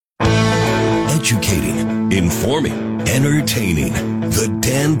educating, informing, entertaining. The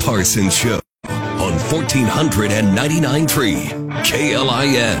Dan Parsons Show on 1499.3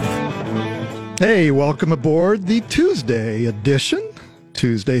 KLIN. Hey, welcome aboard the Tuesday edition.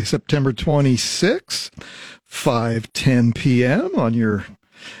 Tuesday, September 26th, 5:10 p.m. on your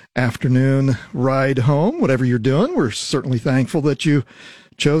afternoon ride home. Whatever you're doing, we're certainly thankful that you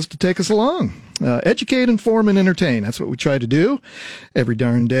chose to take us along. Educate, inform, and entertain. That's what we try to do every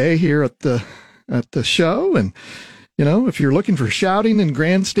darn day here at the show. And, you know, if you're looking for shouting and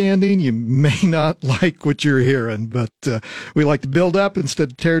grandstanding, you may not like what you're hearing. But we like to build up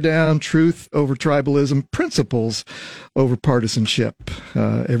instead of tear down. Truth over tribalism, principles over partisanship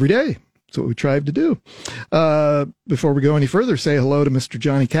every day. That's what we tried to do. Before we go any further, say hello to Mr.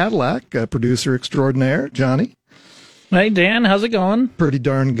 Johnny Cadillac, producer extraordinaire. Johnny? Hey, Dan, how's it going? Pretty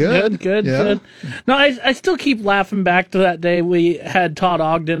darn good. Good. No, I still keep laughing back to that day we had Todd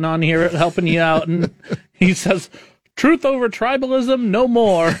Ogden on here helping you out, and he says, truth over tribalism, no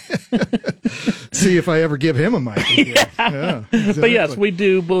more. See if I ever give him a mic again. Yeah, exactly. But yes, we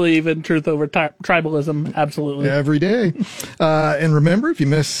do believe in truth over tribalism, absolutely. Every day. And remember, if you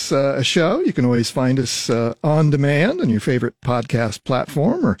miss a show, you can always find us on demand on your favorite podcast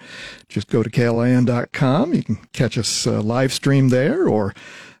platform, or just go to KLIN.com. You can catch us live stream there, or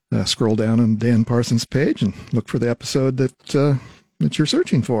scroll down on Dan Parsons' page and look for the episode that you're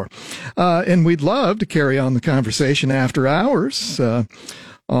searching for. And we'd love to carry on the conversation after hours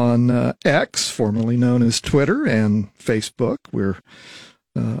on X, formerly known as Twitter, and Facebook. We're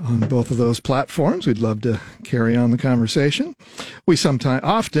on both of those platforms. We'd love to carry on the conversation. We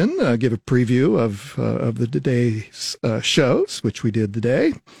often give a preview of the today's shows, which we did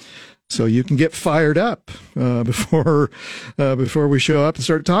today, so you can get fired up before we show up and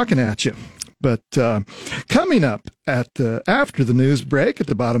start talking at you. But coming up after the news break at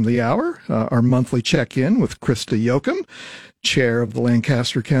the bottom of the hour, our monthly check-in with Christa Yoakum, chair of the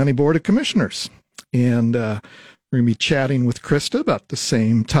Lancaster County Board of Commissioners. And we're going to be chatting with Christa about the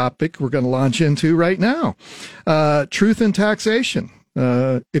same topic we're going to launch into right now, truth in taxation.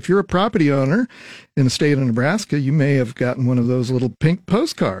 If you're a property owner in the state of Nebraska, you may have gotten one of those little pink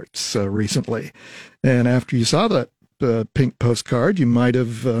postcards recently. And after you saw that pink postcard, you might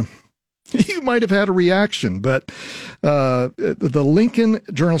have had a reaction. But the Lincoln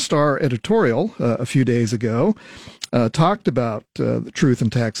Journal-Star editorial a few days ago talked about the truth in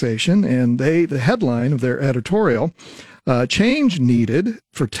taxation, and the headline of their editorial, change needed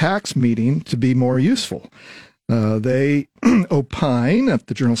for tax meeting to be more useful. They opine at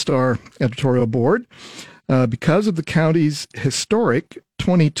the Journal-Star editorial board because of the county's historic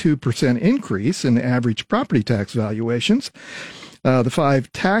 22% increase in average property tax valuations. The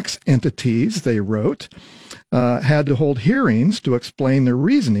 5 tax entities, they wrote, had to hold hearings to explain their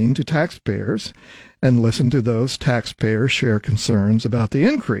reasoning to taxpayers and listen to those taxpayers share concerns about the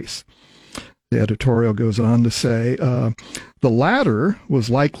increase. The editorial goes on to say, the latter was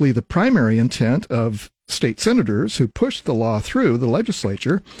likely the primary intent of state senators who pushed the law through the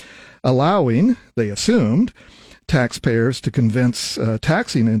legislature, allowing, they assumed, taxpayers to convince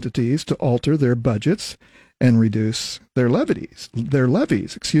taxing entities to alter their budgets and reduce their levies.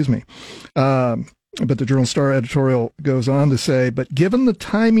 But the Journal-Star editorial goes on to say, but given the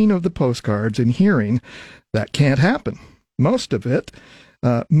timing of the postcards and hearing, that can't happen. Most, if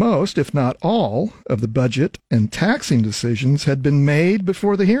not all, of the budget and taxing decisions had been made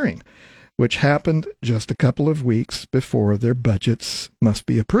before the hearing, which happened just a couple of weeks before their budgets must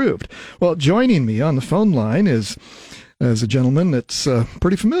be approved. Well, joining me on the phone line is a gentleman that's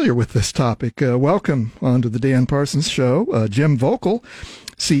pretty familiar with this topic. Welcome onto the Dan Parsons Show, Jim Vokal,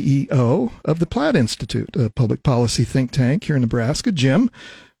 CEO of the Platte Institute, a public policy think tank here in Nebraska. Jim,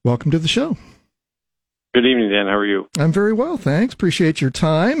 welcome to the show. Good evening, Dan. How are you? I'm very well, thanks. Appreciate your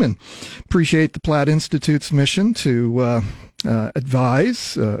time and appreciate the Platte Institute's mission to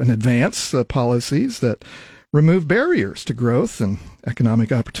advise and advance policies that remove barriers to growth and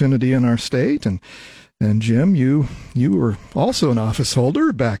economic opportunity in our state. And Jim, you were also an office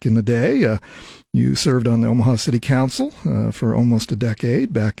holder back in the day. You served on the Omaha City Council for almost a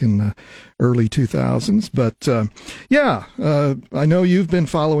decade back in the early 2000s. But I know you've been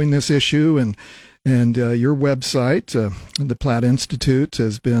following this issue, and your website, the Platte Institute,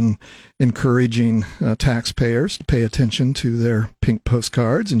 has been encouraging taxpayers to pay attention to their pink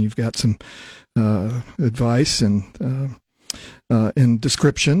postcards, and you've got some advice and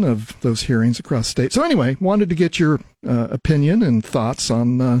description of those hearings across the state. So anyway, wanted to get your opinion and thoughts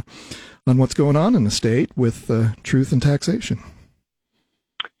on what's going on in the state with truth and taxation.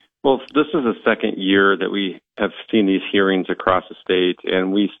 Well, this is the second year that we have seen these hearings across the state,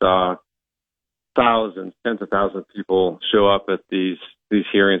 and we saw thousands, tens of thousands of people show up at these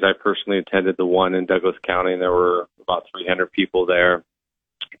hearings. I personally attended the one in Douglas County, and there were about 300 people there.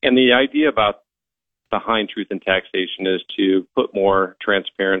 And the idea behind Truth in Taxation is to put more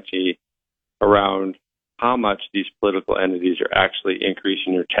transparency around how much these political entities are actually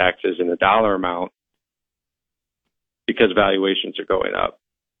increasing your taxes in a dollar amount because valuations are going up,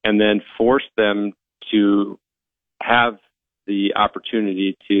 and then force them to have the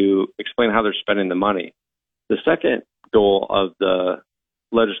opportunity to explain how they're spending the money. The second goal of the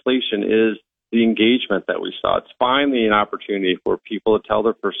legislation is the engagement that we saw. It's finally an opportunity for people to tell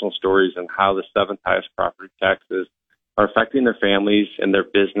their personal stories and how the seventh highest property taxes are affecting their families and their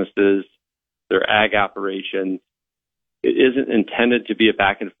businesses, their ag operations. It isn't intended to be a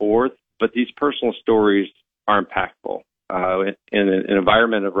back and forth, but these personal stories are impactful. In an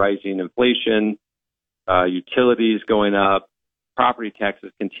environment of rising inflation, utilities going up, property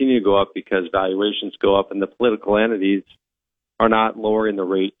taxes continue to go up because valuations go up, and the political entities are not lowering the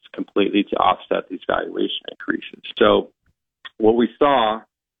rates completely to offset these valuation increases. So what we saw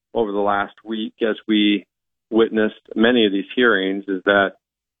over the last week as we witnessed many of these hearings is that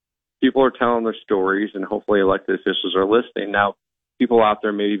people are telling their stories, and hopefully elected officials are listening. Now, people out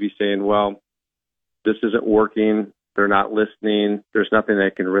there may be saying, well, this isn't working. They're not listening. There's nothing they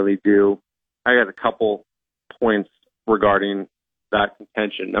can really do. I got a couple points regarding that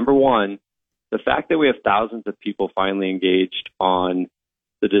contention. Number one, the fact that we have thousands of people finally engaged on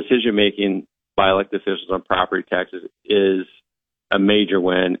the decision-making by elected officials on property taxes is a major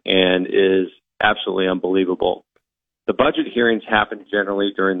win and is absolutely unbelievable. The budget hearings happen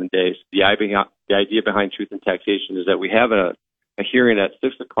generally during the day. So the idea behind Truth in Taxation is that we have a hearing at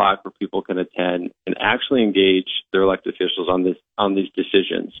 6 o'clock where people can attend and actually engage their elected officials on these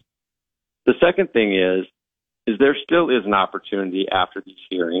decisions. The second thing is there still is an opportunity after these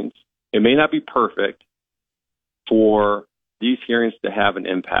hearings. It may not be perfect for these hearings to have an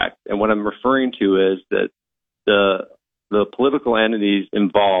impact. And what I'm referring to is that the political entities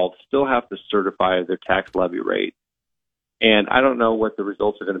involved still have to certify their tax levy rate. And I don't know what the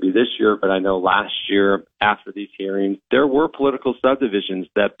results are going to be this year, but I know last year after these hearings, there were political subdivisions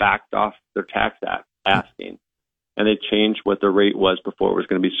that backed off their tax asking, and they changed what the rate was before it was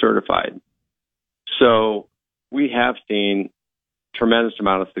going to be certified. So we have seen tremendous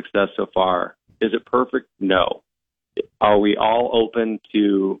amount of success so far. Is it perfect? No. Are we all open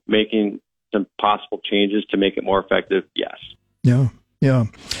to making some possible changes to make it more effective? Yes. Yeah. Yeah.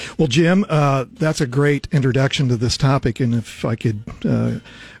 Well, Jim, that's a great introduction to this topic. And if I could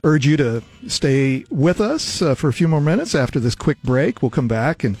urge you to stay with us for a few more minutes after this quick break, we'll come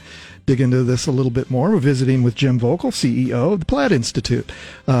back and dig into this a little bit more. We're visiting with Jim Vokal, CEO of the Platte Institute.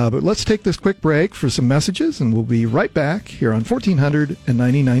 But let's take this quick break for some messages, and we'll be right back here on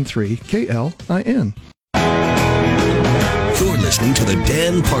 1499.3 KLIN. You're listening to The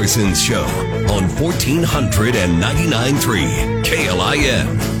Dan Parsons Show on 1499.3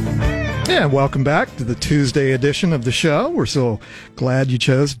 KLIN. Yeah, welcome back to the Tuesday edition of the show. We're so glad you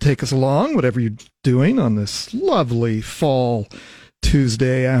chose to take us along, whatever you're doing on this lovely fall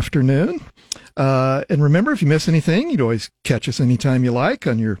Tuesday afternoon. And remember, if you miss anything, you'd always catch us anytime you like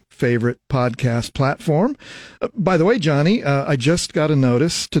on your favorite podcast platform. By the way, Johnny, I just got a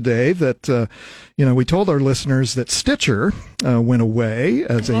notice today that, we told our listeners that Stitcher went away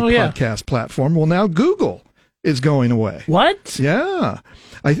as a podcast platform. Well, now Google is going away. What? Yeah.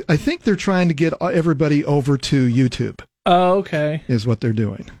 I think they're trying to get everybody over to YouTube. Oh, okay. Is what they're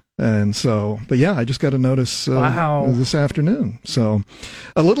doing. And so, but yeah, I just got a notice this afternoon. So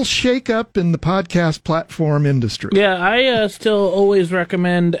a little shake-up in the podcast platform industry. Yeah, I still always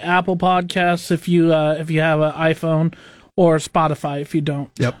recommend Apple Podcasts if you have an iPhone, or Spotify if you don't.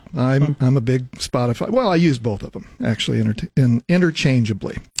 Yep, I'm a big Spotify. Well, I use both of them, actually,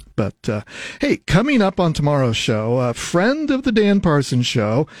 interchangeably. But, hey, coming up on tomorrow's show, a friend of the Dan Parsons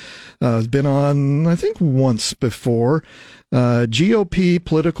Show has been on, I think, once before, GOP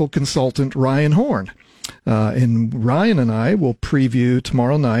political consultant Ryan Horn. And Ryan and I will preview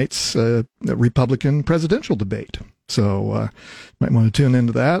tomorrow night's Republican presidential debate. So might want to tune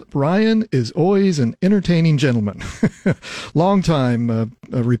into that. Ryan is always an entertaining gentleman. Long-time a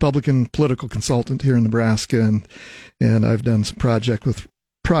Republican political consultant here in Nebraska, and I've done some projects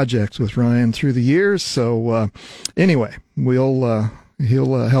with Ryan through the years. So anyway, he'll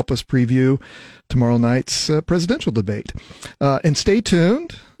help us preview tomorrow night's presidential debate. And stay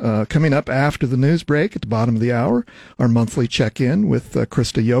tuned Coming up after the news break at the bottom of the hour, our monthly check-in with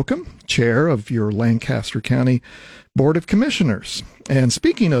Christa Yoakum, chair of your Lancaster County Board of Commissioners. And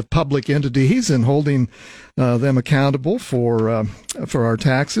speaking of public entities and holding them accountable for our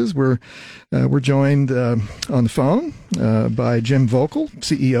taxes, we're joined on the phone by Jim Vokal,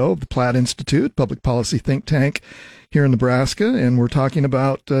 CEO of the Platte Institute, public policy think tank here in Nebraska, and we're talking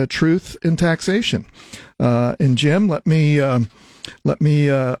about truth in taxation. And Jim, let me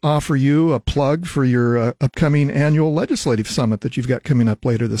offer you a plug for your upcoming annual legislative summit that you've got coming up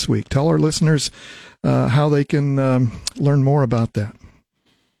later this week. Tell our listeners how they can learn more about that.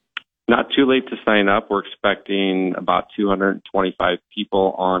 Not too late to sign up. We're expecting about 225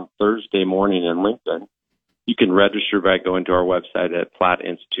 people on Thursday morning in Lincoln. You can register by going to our website at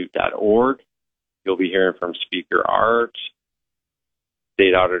platteinstitute.org. You'll be hearing from Speaker Art,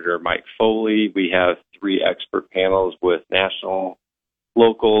 State Auditor Mike Foley. We have 3 expert panels with national,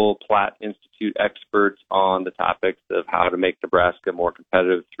 local Platte Institute experts on the topics of how to make Nebraska more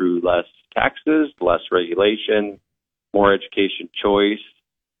competitive through less taxes, less regulation, more education choice,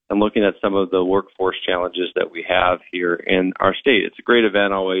 and looking at some of the workforce challenges that we have here in our state. It's a great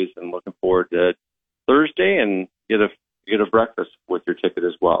event always, and looking forward to Thursday and get a breakfast with your ticket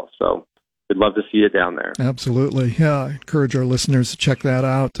as well. So we'd love to see you down there. Absolutely. Yeah, I encourage our listeners to check that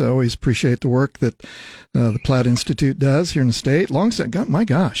out. I always appreciate the work that the Platte Institute does here in the state. My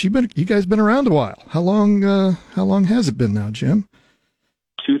gosh, you guys been around a while. How long has it been now, Jim?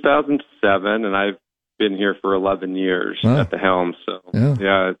 2007, and I've been here for 11 years at the helm. So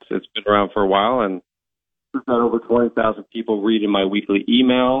yeah, it's been around for a while, and we've got over 20,000 people reading my weekly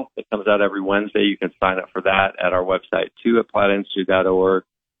email. It comes out every Wednesday. You can sign up for that at our website too, at platteinstitute.org.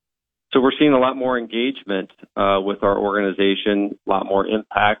 So we're seeing a lot more engagement with our organization, a lot more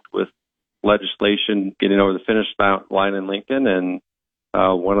impact with legislation getting over the finish line in Lincoln. And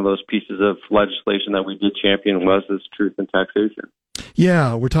one of those pieces of legislation that we did champion was this truth in taxation.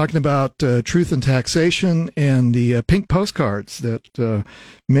 Yeah, we're talking about truth in taxation and the pink postcards that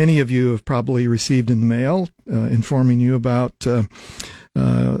many of you have probably received in the mail, informing you about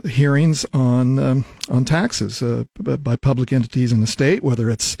hearings on taxes by public entities in the state, whether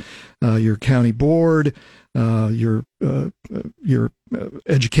it's your county board, your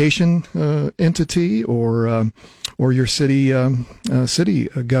education entity, or your city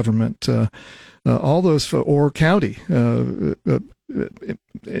government, all those, or county.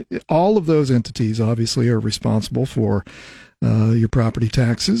 All of those entities obviously are responsible for your property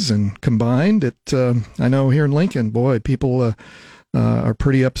taxes, and combined, I know here in Lincoln, boy, people are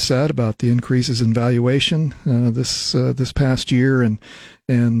pretty upset about the increases in valuation this past year, and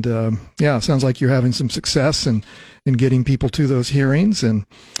yeah, it sounds like you're having some success in getting people to those hearings. And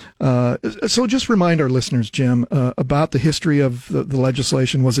so just remind our listeners, Jim, about the history of the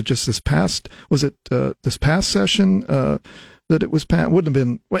legislation. Was it just this past session that it was passed? Wouldn't have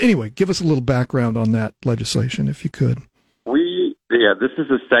been. Well, anyway, give us a little background on that legislation, if you could. This is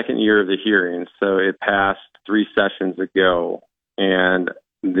the second year of the hearing, so it passed 3 sessions ago, and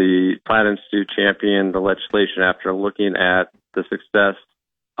the Platte Institute championed the legislation after looking at the success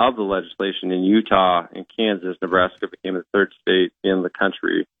of the legislation in Utah and Kansas. Nebraska became the 3rd state in the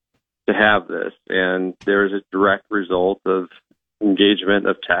country to have this, and there is a direct result of engagement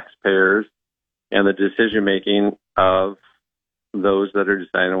of taxpayers and the decision-making of those that are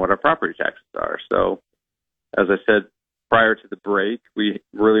deciding what our property taxes are. So, as I said prior to the break, we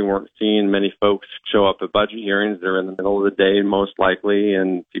really weren't seeing many folks show up at budget hearings. They're in the middle of the day, most likely,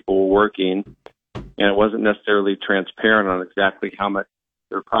 and people were working. And it wasn't necessarily transparent on exactly how much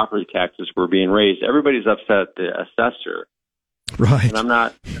their property taxes were being raised. Everybody's upset at the assessor. Right. And I'm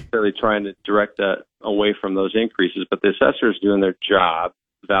not necessarily trying to direct that away from those increases, but the assessor is doing their job,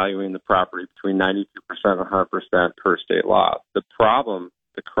 valuing the property between 92% and 100% per state law. The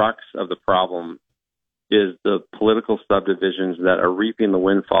crux of the problem is the political subdivisions that are reaping the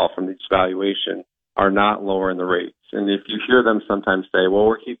windfall from these valuations are not lowering the rates. And if you hear them sometimes say, well,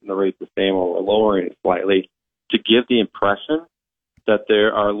 we're keeping the rate the same or we're lowering it slightly, to give the impression that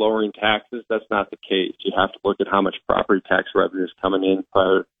there are lowering taxes, that's not the case. You have to look at how much property tax revenue is coming in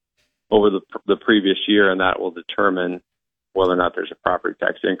over the previous year, and that will determine whether or not there's a property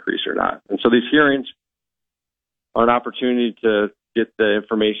tax increase or not. And so these hearings are an opportunity to get the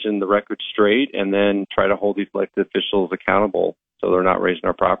information, the record straight, and then try to hold these elected officials accountable so they're not raising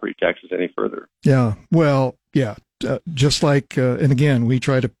our property taxes any further. Yeah, well, yeah, just like, and again, we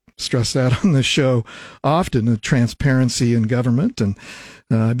try to stress that on this show often, the transparency in government, and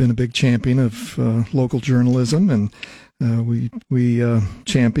I've been a big champion of local journalism, and We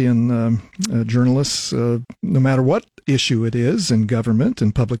champion journalists no matter what issue it is in government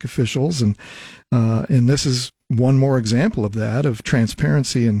and public officials, and this is one more example of that, of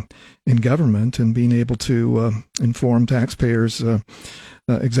transparency in government and being able to inform taxpayers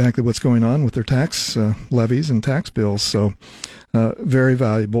exactly what's going on with their tax levies and tax bills. So very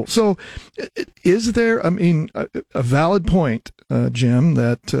valuable. So is there, a valid point, Jim,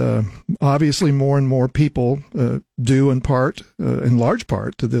 that obviously more and more people due in large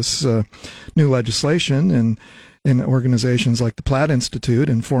part to this new legislation and organizations like the Platte Institute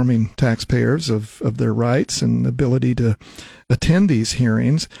informing taxpayers of their rights and ability to attend these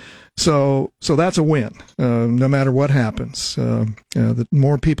hearings. So that's a win, no matter what happens. That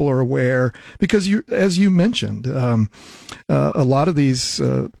more people are aware, because as you mentioned, a lot of these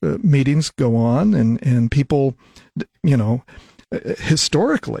meetings go on, and people,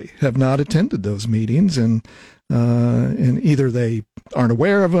 historically have not attended those meetings, and either they aren't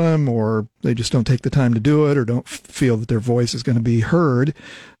aware of them, or they just don't take the time to do it, or don't feel that their voice is going to be heard.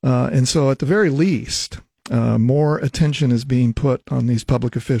 And so at the very least, more attention is being put on these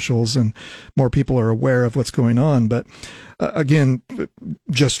public officials, and more people are aware of what's going on. But again,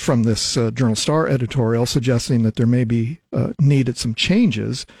 just from this Journal Star editorial suggesting that there may be needed some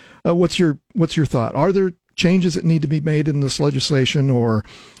changes, what's your thought? Are there changes that need to be made in this legislation, or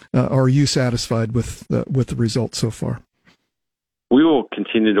are you satisfied with the results so far? We will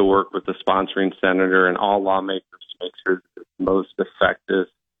continue to work with the sponsoring senator and all lawmakers to make sure that the most effective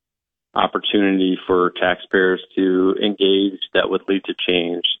opportunity for taxpayers to engage that would lead to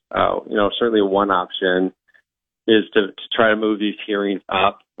change. Certainly one option is to try to move these hearings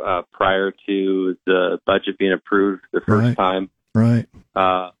up prior to the budget being approved the first time. Right.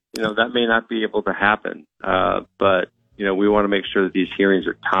 That may not be able to happen, but we want to make sure that these hearings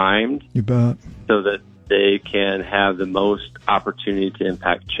are timed. You bet. So that they can have the most opportunity to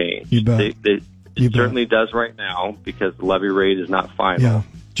impact change. You bet. It certainly does right now, because the levy rate is not final. Yeah.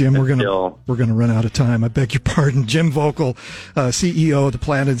 Jim, we're gonna run out of time. I beg your pardon. Jim Vokal, CEO of the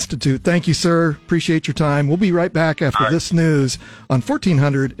Platte Institute. Thank you, sir. Appreciate your time. We'll be right back after this news on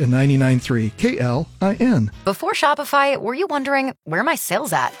 1499.3 KLIN. Before Shopify, were you wondering, where are my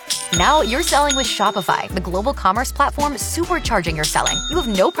sales at? Now you're selling with Shopify, the global commerce platform supercharging your selling. You have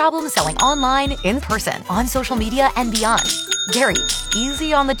no problem selling online, in person, on social media, and beyond. Gary,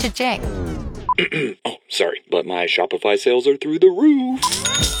 easy on the cha-ching. Oh, sorry, but my Shopify sales are through the roof.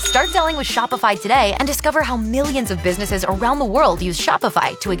 Start selling with Shopify today and discover how millions of businesses around the world use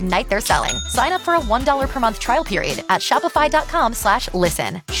Shopify to ignite their selling. Sign up for a $1 per month trial period at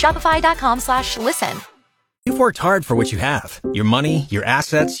shopify.com/listen. Shopify.com/listen. You've worked hard for what you have. Your money, your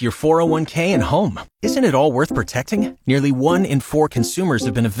assets, your 401k, and home. Isn't it all worth protecting? Nearly 1 in 4 consumers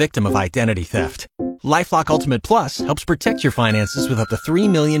have been a victim of identity theft. LifeLock Ultimate Plus helps protect your finances with up to $3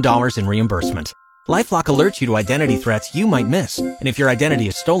 million in reimbursement. LifeLock alerts you to identity threats you might miss. And if your identity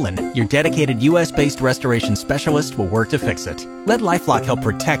is stolen, your dedicated U.S.-based restoration specialist will work to fix it. Let LifeLock help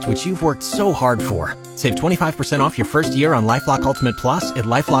protect what you've worked so hard for. Save 25% off your first year on LifeLock Ultimate Plus at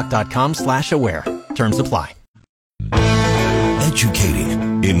LifeLock.com/aware. Terms apply.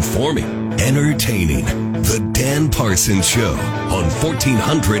 Educating, informing, entertaining. The Dan Parsons Show on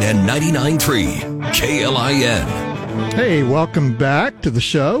 1499.3 KLIN. Hey, welcome back to the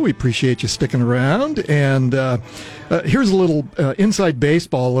show. We appreciate you sticking around. And here's a little inside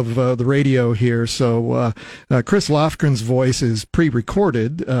baseball of the radio here. So Chris Lofgren's voice is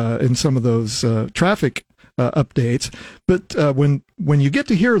pre-recorded in some of those traffic updates. But when you get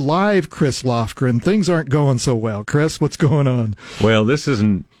to hear live Chris Lofgren, things aren't going so well. Chris, what's going on? Well, this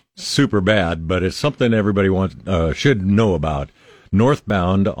isn't super bad, but it's something everybody should know about.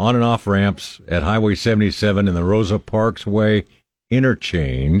 Northbound on and off ramps at Highway 77 and the Rosa Parks Way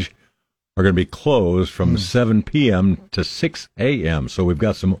interchange are going to be closed from 7 p.m. to 6 a.m. So we've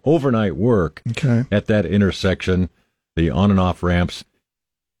got some overnight work at that intersection, the on and off ramps,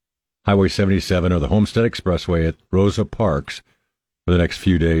 Highway 77 or the Homestead Expressway at Rosa Parks for the next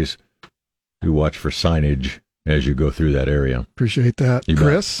few days. Do watch for signage as you go through that area. Appreciate that,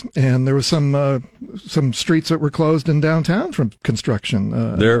 Chris. And there was some streets that were closed in downtown from construction.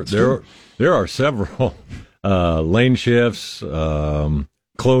 There are several lane shifts,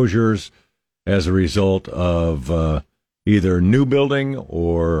 closures as a result of either new building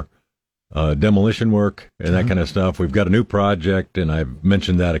or demolition work and that kind of stuff. We've got a new project, and I've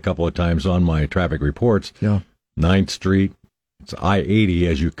mentioned that a couple of times on my traffic reports. 9th Street. It's I-80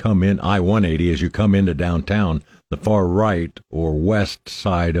 as you come in, I-180 as you come into downtown, the far right or west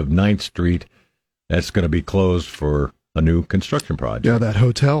side of 9th Street. That's going to be closed for a new construction project. Yeah, that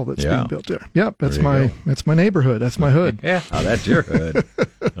hotel that's being built there. Yep, that's my neighborhood. That's my hood. Yeah, that's your hood.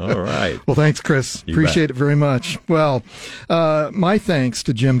 All right. Well, thanks, Chris. Appreciate it very much. Well, my thanks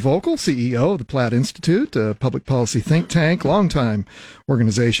to Jim Vokal, CEO of the Platte Institute, a public policy think tank, longtime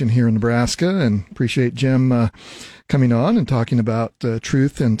organization here in Nebraska, and appreciate Jim coming on and talking about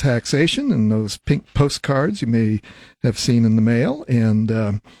truth and taxation and those pink postcards you may have seen in the mail.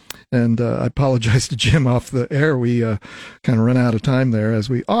 And I apologize to Jim off the air. We kind of run out of time there, as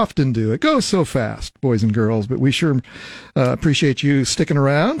we often do. It goes so fast, boys and girls, but we sure appreciate you sticking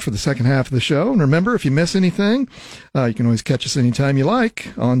around for the second half of the show. And remember, if you miss anything, you can always catch us anytime you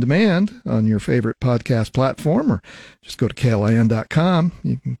like, on demand, on your favorite podcast platform, or just go to KLIN.com.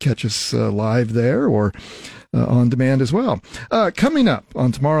 You can catch us live there, or on demand as well. Coming up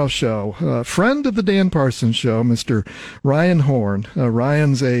on tomorrow's show, friend of the Dan Parsons Show, Mr. Ryan Horn.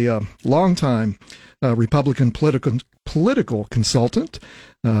 Ryan's a longtime Republican political consultant.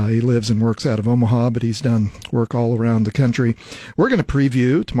 He lives and works out of Omaha, but he's done work all around the country. We're going to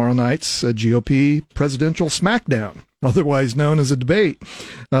preview tomorrow night's GOP presidential smackdown, otherwise known as a debate.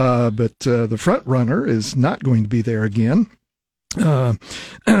 But the front runner is not going to be there again.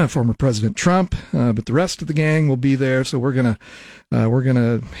 Former President Trump, but the rest of the gang will be there. So we're gonna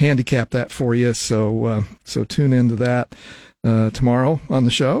handicap that for you. So tune into that tomorrow on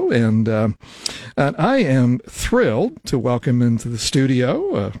the show. And I am thrilled to welcome into the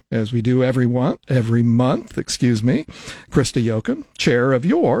studio, as we do every month, Christa Yoakum, chair of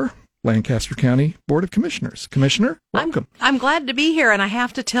your Lancaster County Board of Commissioners. Commissioner, welcome. I'm glad to be here, and I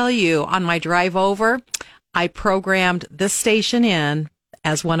have to tell you, on my drive over, I programmed this station in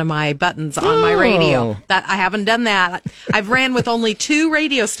as one of my buttons on my radio. That I haven't done that. I've ran with only 2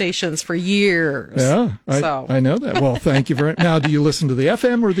 radio stations for years. Yeah, I know that. Well, thank you very much. Now, do you listen to the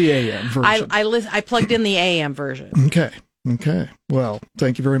FM or the AM version? I plugged in the AM version. Okay. Well,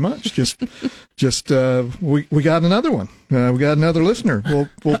 thank you very much. We got another one. We got another listener.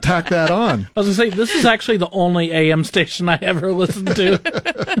 We'll tack that on. I was going to say, this is actually the only AM station I ever listened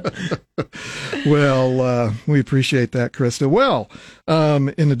to. Well, we appreciate that, Christa. Well,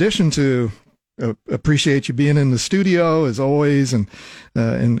 in addition to appreciate you being in the studio as always, and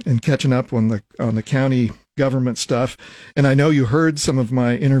catching up on the county government stuff. And I know you heard some of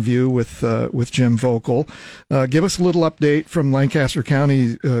my interview with Jim Vokal. Give us a little update from Lancaster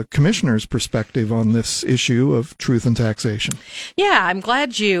County Commissioner's perspective on this issue of truth and taxation. Yeah, I'm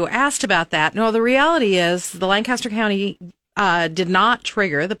glad you asked about that. No, the reality is the Lancaster County did not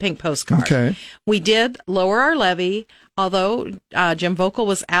trigger the pink postcard. Okay. We did lower our levy, although Jim Vokal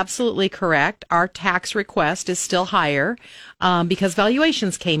was absolutely correct. Our tax request is still higher because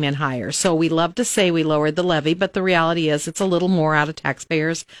valuations came in higher. So we love to say we lowered the levy, but the reality is it's a little more out of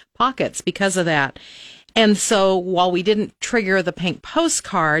taxpayers' pockets because of that. And so while we didn't trigger the pink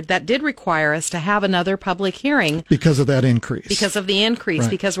postcard, that did require us to have another public hearing. Because of that increase. Because of the increase, right.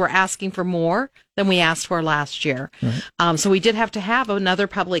 Because we're asking for more than we asked for last year. Right. So we did have to have another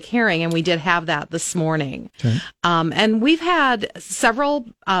public hearing, and we did have that this morning. Okay. And we've had several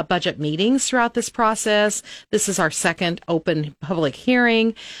budget meetings throughout this process. This is our second open public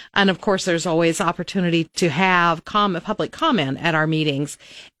hearing. And of course, there's always opportunity to have public comment at our meetings.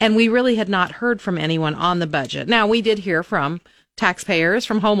 And we really had not heard from anyone on the budget. Now, we did hear from taxpayers,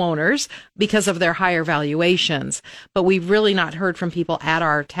 from homeowners, because of their higher valuations, but we've really not heard from people at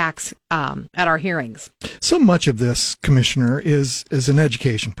our at our hearings. So much of this, Commissioner, is an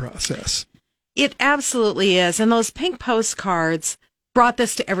education process. It absolutely is, and those pink postcards brought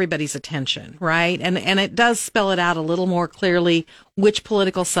this to everybody's attention, right? And it does spell it out a little more clearly which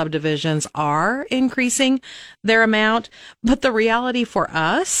political subdivisions are increasing their amount. But the reality for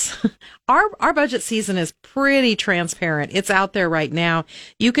us, our budget season is pretty transparent. It's out there right now.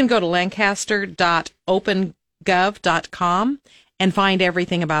 You can go to lancaster.opengov.com and find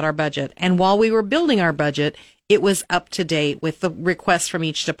everything about our budget. And while we were building our budget, it was up to date with the requests from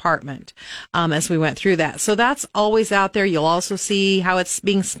each department as we went through that. So that's always out there. You'll also see how it's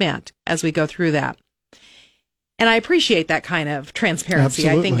being spent as we go through that. And I appreciate that kind of transparency.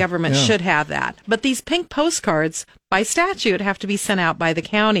 Absolutely. I think government should have that. But these pink postcards, by statute, have to be sent out by the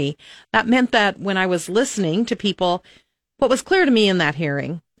county. That meant that when I was listening to people, what was clear to me in that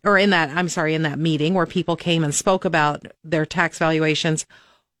hearing, or in that meeting where people came and spoke about their tax valuations,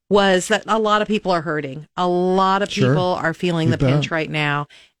 was that a lot of people are hurting. A lot of people are feeling the pinch right now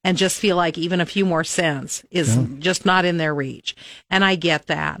and just feel like even a few more cents is just not in their reach. And I get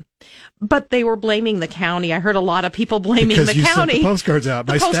that. But they were blaming the county. I heard a lot of people blaming because the you county. Sent the postcards out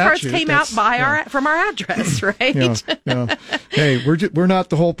by statute. The postcards came out by from our address, right? Yeah. Hey, we're not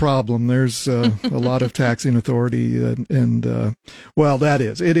the whole problem. There's a lot of taxing authority, and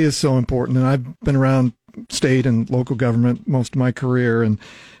it is so important. And I've been around state and local government most of my career, and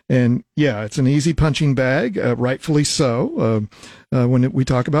yeah, it's an easy punching bag, rightfully so. When we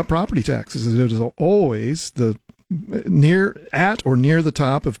talk about property taxes, it is always near the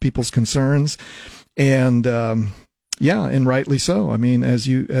top of people's concerns, and and rightly so. I mean, as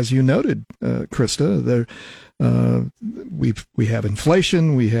you noted, Christa, we have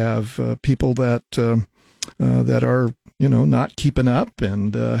inflation, we have people that are not keeping up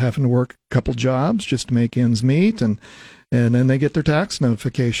and having to work a couple jobs just to make ends meet, and then they get their tax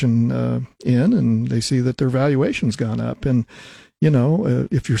notification in, and they see that their valuation's gone up, and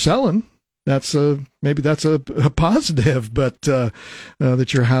if you're selling, maybe that's a positive, but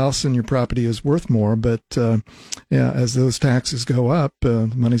that your house and your property is worth more. But as those taxes go up,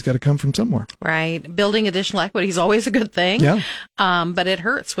 the money's got to come from somewhere. Right. Building additional equity is always a good thing. Yeah. But it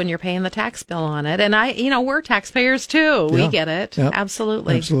hurts when you're paying the tax bill on it. And we're taxpayers too. We get it. Yeah.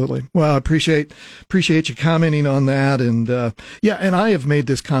 Absolutely. Absolutely. Well, I appreciate you commenting on that. And and I have made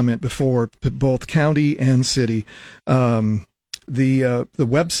this comment before, both county and city. The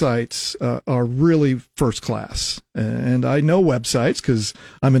websites are really first class, and I know websites because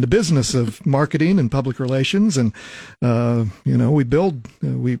I'm in the business of marketing and public relations, and we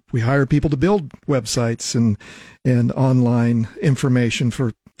hire people to build websites and online information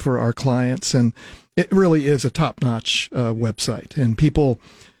for our clients, and it really is a top-notch website, and people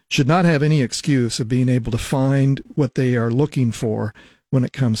should not have any excuse of being able to find what they are looking for when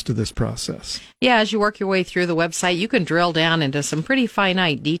it comes to this process. Yeah, as you work your way through the website, you can drill down into some pretty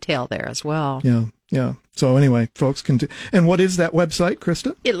finite detail there as well. Yeah. So anyway, folks can and what is that website,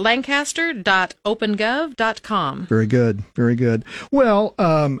 Christa? Lancaster.opengov.com. Very good. Very good. Well,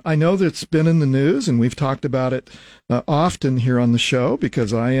 I know that it's been in the news, and we've talked about it often here on the show,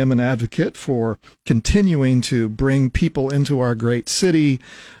 because I am an advocate for continuing to bring people into our great city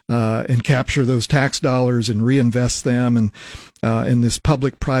and capture those tax dollars and reinvest them, and in this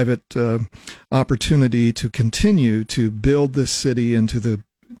public-private opportunity to continue to build this city into the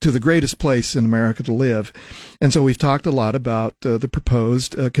greatest place in America to live. And so we've talked a lot about the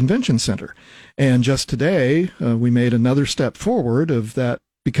proposed convention center. And just today, we made another step forward of that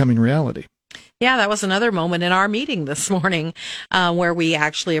becoming reality. Yeah, that was another moment in our meeting this morning where we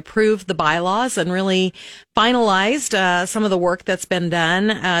actually approved the bylaws and really finalized some of the work that's been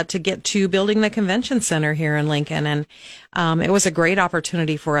done to get to building the convention center here in Lincoln. And it was a great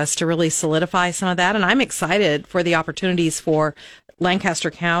opportunity for us to really solidify some of that. And I'm excited for the opportunities for Lancaster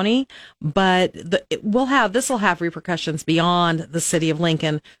County, but this will have repercussions beyond the city of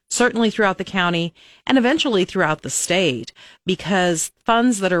Lincoln, certainly throughout the county and eventually throughout the state, because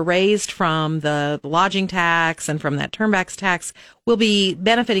funds that are raised from the lodging tax and from that turnbacks tax will be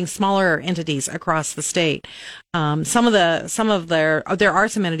benefiting smaller entities across the state. There are some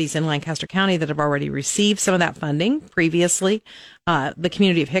entities in Lancaster County that have already received some of that funding previously. The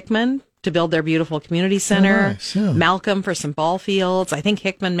community of Hickman, to build their beautiful community center. Nice, yeah. Malcolm for some ball fields. I think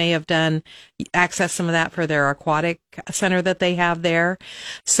Hickman may have accessed some of that for their aquatic center that they have there.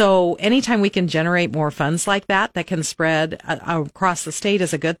 So anytime we can generate more funds like that can spread across the state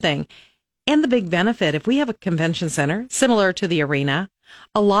is a good thing. And the big benefit, if we have a convention center similar to the arena,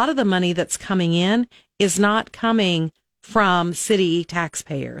 a lot of the money that's coming in is not coming from city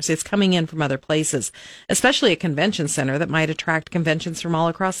taxpayers. It's coming in from other places, especially a convention center that might attract conventions from all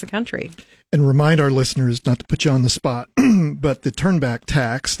across the country. And remind our listeners, not to put you on the spot, but the turnback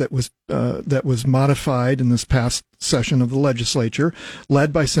tax that was modified in this past session of the legislature,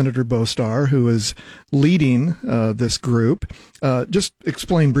 led by Senator Bostar, who is leading this group. Just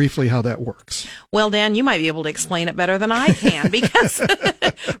explain briefly how that works. Well, Dan, you might be able to explain it better than I can, because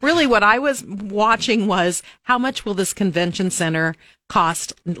really what I was watching was how much will this convention center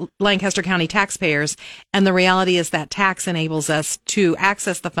cost Lancaster County taxpayers, and the reality is that tax enables us to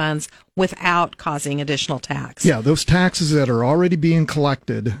access the funds without causing additional tax. Yeah, those taxes that are already being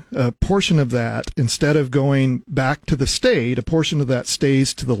collected, a portion of that, instead of going back to the state, a portion of that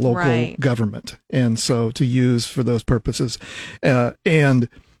stays to the local government, and so to use for those purposes. And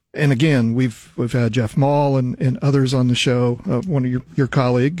And again, we've had Jeff Maul and others on the show. One of your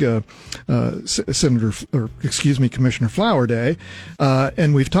colleague, Commissioner Flowerday,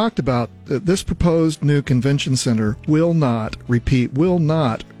 and we've talked about this proposed new convention center will not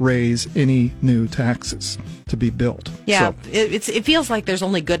raise any new taxes to be built. Yeah, so, it feels like there's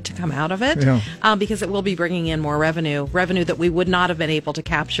only good to come out of it, because it will be bringing in more revenue that we would not have been able to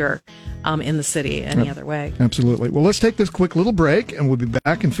capture in the city any other way. Absolutely. Well, let's take this quick little break, and we'll be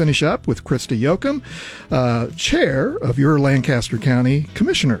back and finish up with Christa Yoakum, chair of your Lancaster County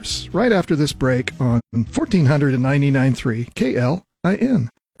Commissioners, right after this break on 1499.3 KLIN.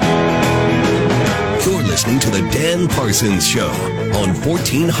 You're listening to The Dan Parsons Show on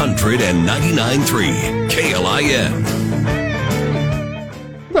 1499.3 KLIN.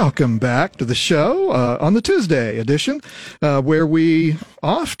 Welcome back to the show on the Tuesday edition, where we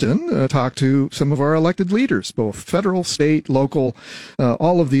often talk to some of our elected leaders, both federal, state, local,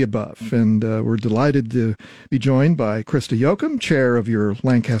 all of the above. And we're delighted to be joined by Christa Yoakum, chair of your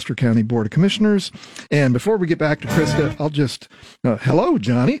Lancaster County Board of Commissioners. And before we get back to Christa, I'll just, hello,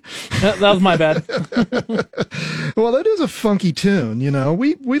 Johnny. That was my bad. Well, that is a funky tune, you know.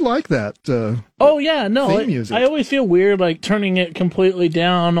 We like that. Oh, yeah, no. Theme music. I always feel weird, like, turning it completely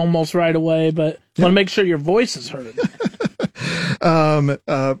down almost right away, but want to make sure your voice is heard.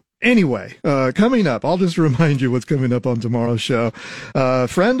 Anyway, coming up, I'll just remind you what's coming up on tomorrow's show.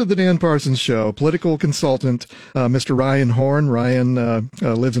 Friend of the Dan Parsons Show, political consultant, Mr. Ryan Horn. Ryan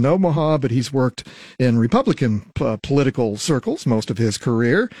lives in Omaha, but he's worked in Republican political circles most of his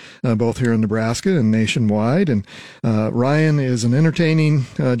career, both here in Nebraska and nationwide. And Ryan is an entertaining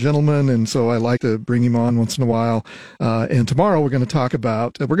gentleman, and so I like to bring him on once in a while. And tomorrow we're going to talk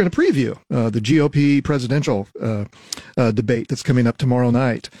about, we're going to preview the GOP presidential debate that's coming up tomorrow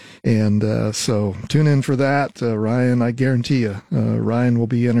night. And so tune in for that. Ryan, I guarantee you, Ryan will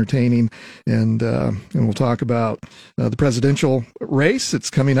be entertaining, and we'll talk about the presidential race. It's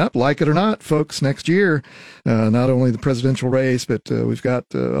coming up, like it or not, folks, next year. Not only the presidential race, but we've got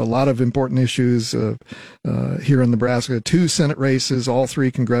a lot of important issues here in Nebraska. 2 Senate races, all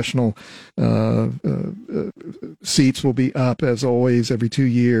 3 congressional seats will be up, as always, every 2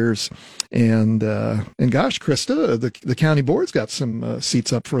 years. And gosh, Christa, the county board's got some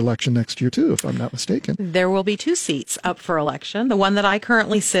seats up for election next year too, if I'm not mistaken. There will be 2 seats up for election. The one that I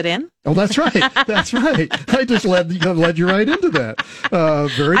currently sit in. Oh, that's right. That's right. I just led you right into that.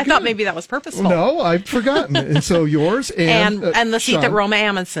 Very I good. thought maybe that was purposeful. No, I've forgotten. And so yours and the seat Sean, that Roma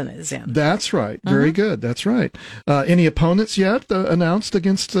Amundsen is in. That's right. Very good. That's right. Any opponents yet announced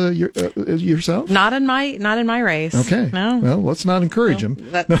against yourself? Not in my race. Okay. No. Well, let's not encourage him.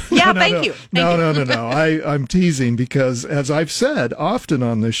 Thank you. No. I'm teasing because, as I've said often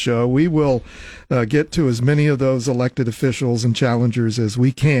on this show, we will get to as many of those elected officials and challengers as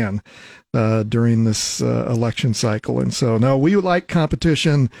we can during this election cycle. And so, no, we like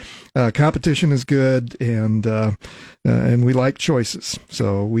competition. Competition is good, and we like choices.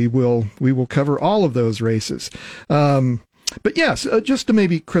 So we will cover all of those races. But yes, just to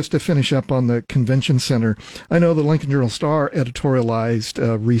maybe, Christa, finish up on the convention center. I know the Lincoln Journal-Star editorialized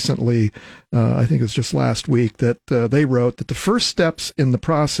recently, I think it was just last week, that they wrote that the first steps in the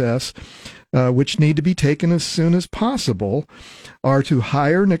process, which need to be taken as soon as possible, are to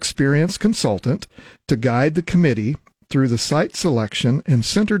hire an experienced consultant to guide the committee through the site selection and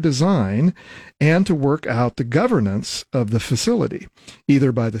center design, and to work out the governance of the facility,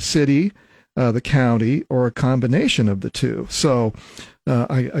 either by the city, the county, or a combination of the two. So,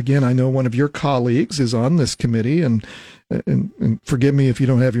 I know one of your colleagues is on this committee, and forgive me if you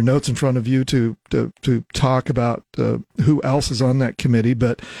don't have your notes in front of you to talk about who else is on that committee,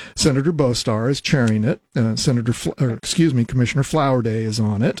 but Senator Bostar is chairing it. Commissioner Flowerday is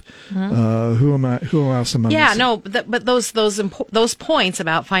on it. Who else am I missing? But those points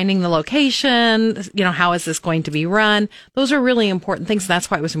about finding the location, how is this going to be run? Those are really important things.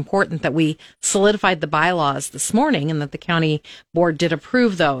 That's why it was important that we solidified the bylaws this morning and that the county board did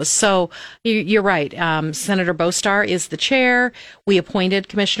approve those. So you're right. Senator Bostar is the chair. We appointed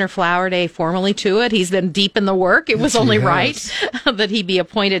Commissioner Flowerday formally to it. He's been deep in the work. It was only right that he be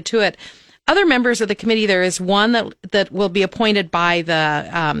appointed to it. Other members of the committee, there is one that will be appointed by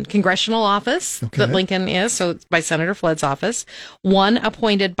the congressional office that Lincoln is, so it's by Senator Flood's office, one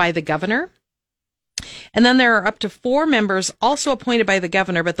appointed by the governor. And then there are up to 4 members also appointed by the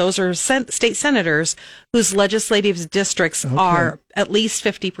governor, but those are state senators whose legislative districts are at least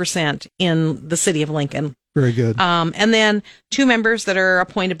 50% in the city of Lincoln. Very good. And then 2 members that are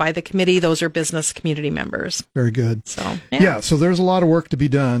appointed by the committee. Those are business community members. Very good. So, so there's a lot of work to be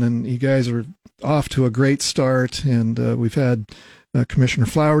done, and you guys are off to a great start, and we've had Commissioner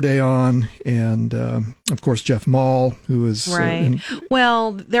Flowerday on, and of course Jeff Mall, who is right.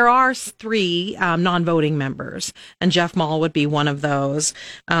 Well, there are 3 non-voting members, and Jeff Mall would be one of those.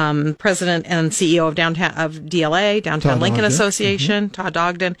 President and CEO of DLA, Downtown Todd Lincoln Ogden. Association, Todd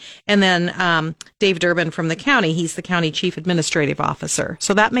Ogden, and then Dave Durbin from the county. He's the county chief administrative officer.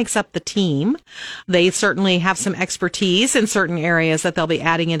 So that makes up the team. They certainly have some expertise in certain areas that they'll be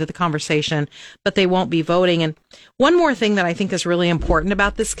adding into the conversation, but they won't be voting. And one more thing that I think is really important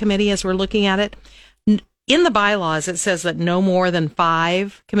about this committee as we're looking at it, in the bylaws, it says that no more than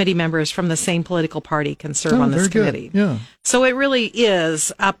 5 committee members from the same political party can serve on this committee. Yeah. So it really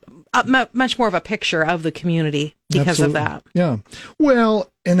is much more of a picture of the community because Absolutely. of that. Yeah.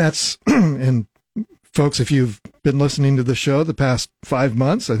 Well, and that's, and folks, if you've been listening to the show the past 5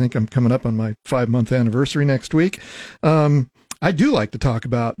 months, I think I'm coming up on my 5-month anniversary next week. I do like to talk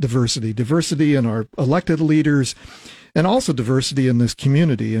about diversity in our elected leaders, and also diversity in this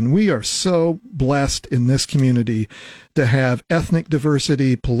community. And we are so blessed in this community to have ethnic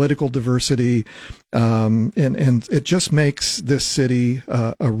diversity, political diversity, and it just makes this city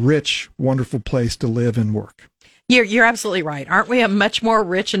a rich, wonderful place to live and work. You're absolutely right. Aren't we a much more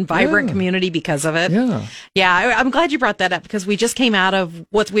rich and vibrant community because of it? Yeah. Yeah, I'm glad you brought that up because we just came out of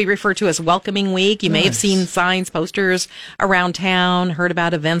what we refer to as Welcoming Week. You may have seen signs, posters around town, heard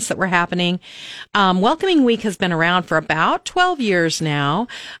about events that were happening. Welcoming Week has been around for about 12 years now.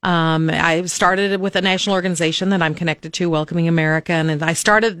 I started with a national organization that I'm connected to, Welcoming America, and I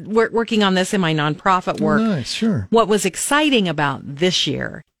started working on this in my nonprofit work. Oh, nice, sure. What was exciting about this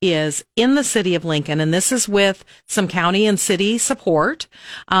year is in the city of Lincoln, and this is with some county and city support,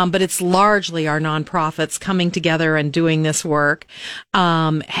 but it's largely our nonprofits coming together and doing this work.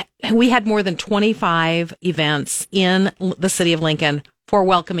 We had more than 25 events in the city of Lincoln for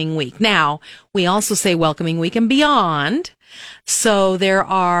Welcoming Week. Now, we also say Welcoming Week and beyond. So there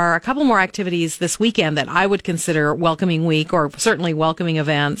are a couple more activities this weekend that I would consider Welcoming Week or certainly welcoming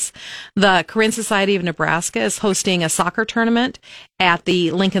events. The Korean Society of Nebraska is hosting a soccer tournament at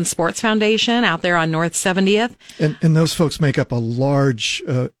the Lincoln Sports Foundation out there on North 70th. And those folks make up a large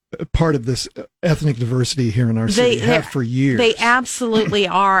part of this ethnic diversity here in our city. They have for years. They absolutely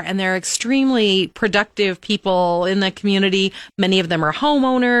are, and they're extremely productive people in the community. Many of them are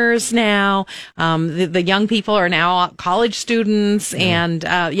homeowners now. The young people are now college students, and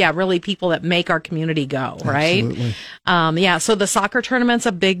really people that make our community go, right? Absolutely. So the soccer tournament's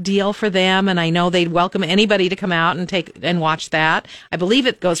a big deal for them, and I know they'd welcome anybody to come out and watch that. I believe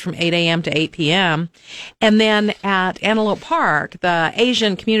it goes from 8 a.m. to 8 p.m. And then at Antelope Park, the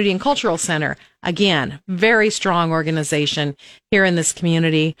Asian Community and Cultural Center, again, very strong organization here in this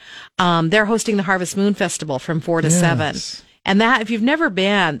community. They're hosting the Harvest Moon Festival from 4 to 7. And that, if you've never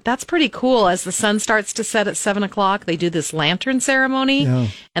been, that's pretty cool. As the sun starts to set at 7 o'clock, they do this lantern ceremony,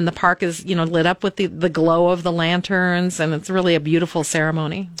 and the park is, lit up with the glow of the lanterns, and it's really a beautiful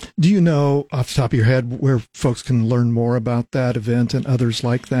ceremony. Do you know off the top of your head where folks can learn more about that event and others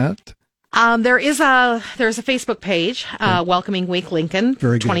like that? There's a Facebook page, Welcoming Week Lincoln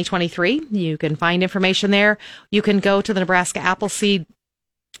 2023. You can find information there. You can go to the Nebraska Appleseed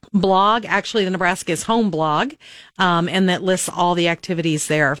blog, actually the Nebraska's home blog, and that lists all the activities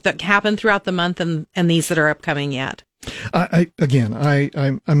there that happen throughout the month and these that are upcoming yet. I'm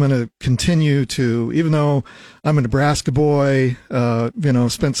going to continue to, even though I'm a Nebraska boy,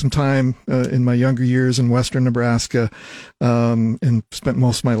 spent some time in my younger years in Western Nebraska, and spent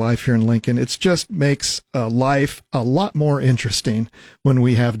most of my life here in Lincoln. It just makes life a lot more interesting when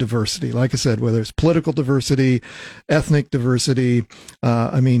we have diversity. Like I said, whether it's political diversity, ethnic diversity,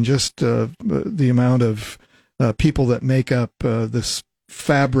 the amount of people that make up this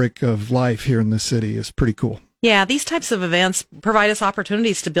fabric of life here in the city is pretty cool. Yeah, these types of events provide us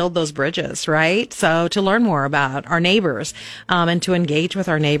opportunities to build those bridges, right? So to learn more about our neighbors, and to engage with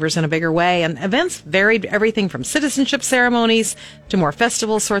our neighbors in a bigger way. And events varied everything from citizenship ceremonies to more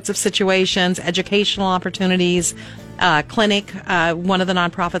festival sorts of situations, educational opportunities, clinic. One of the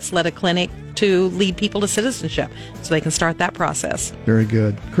nonprofits led a clinic to lead people to citizenship so they can start that process. Very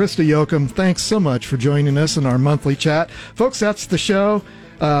good. Christa Yoakum, thanks so much for joining us in our monthly chat. Folks, that's the show.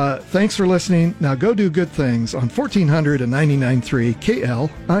 Thanks for listening. Now go do good things on 1499.3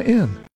 KLIN.